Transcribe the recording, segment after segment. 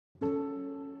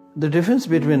The difference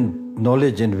between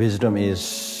knowledge and wisdom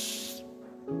is,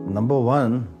 number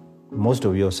one, most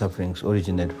of your sufferings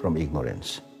originate from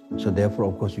ignorance. So therefore,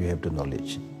 of course, you have to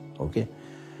knowledge. Okay?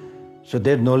 So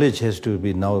that knowledge has to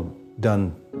be now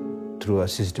done through a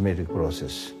systematic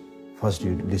process. First,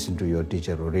 you listen to your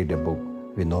teacher or read a book.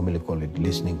 We normally call it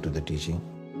listening to the teaching.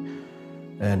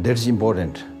 And that is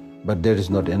important, but that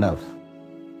is not enough.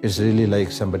 It's really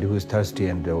like somebody who is thirsty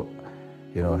and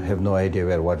have no idea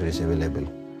where water is available.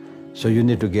 So you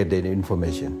need to get that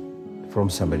information from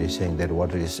somebody saying that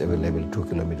water is available 2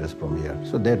 kilometers from here.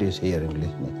 So that is hearing,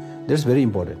 listening. That's very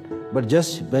important. But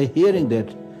just by hearing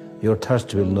that, your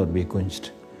thirst will not be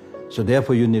quenched. So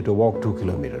therefore you need to walk 2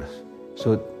 kilometers.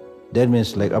 So that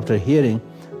means like after hearing,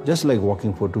 just like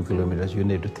walking for 2 kilometers, you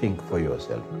need to think for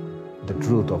yourself the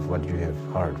truth of what you have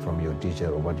heard from your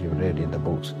teacher or what you've read in the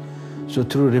books. So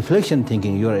through reflection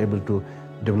thinking, you are able to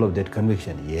develop that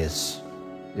conviction. Yes,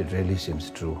 it really seems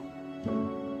true.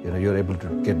 You're able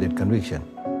to get that conviction.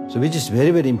 So which is very,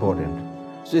 very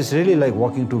important. So it's really like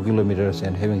walking 2 kilometers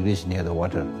and having reached near the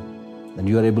water. And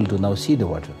you are able to now see the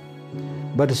water.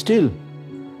 But still,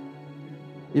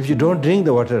 if you don't drink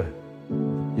the water,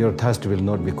 your thirst will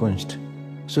not be quenched.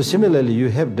 So similarly, you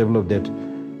have developed that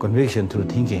conviction through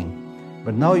thinking.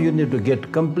 But now you need to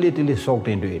get completely soaked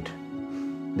into it.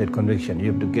 That conviction,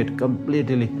 you have to get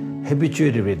completely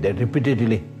habituated with that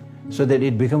repeatedly, so that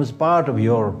it becomes part of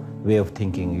your way of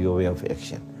thinking, your way of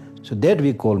action. So that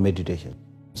we call meditation.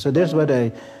 So that's what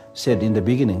I said in the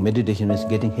beginning. Meditation is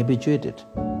getting habituated,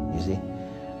 you see.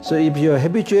 So if you are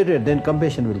habituated, then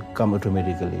compassion will come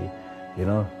automatically,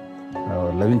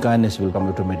 loving kindness will come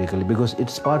automatically, because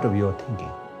it's part of your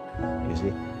thinking, you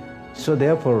see. So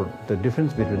therefore, the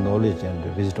difference between knowledge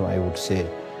and wisdom, I would say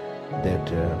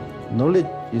that knowledge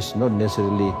is not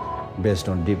necessarily based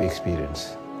on deep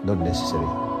experience, not necessary.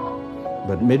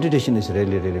 But meditation is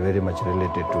really, really very much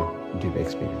related to deep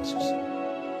experiences.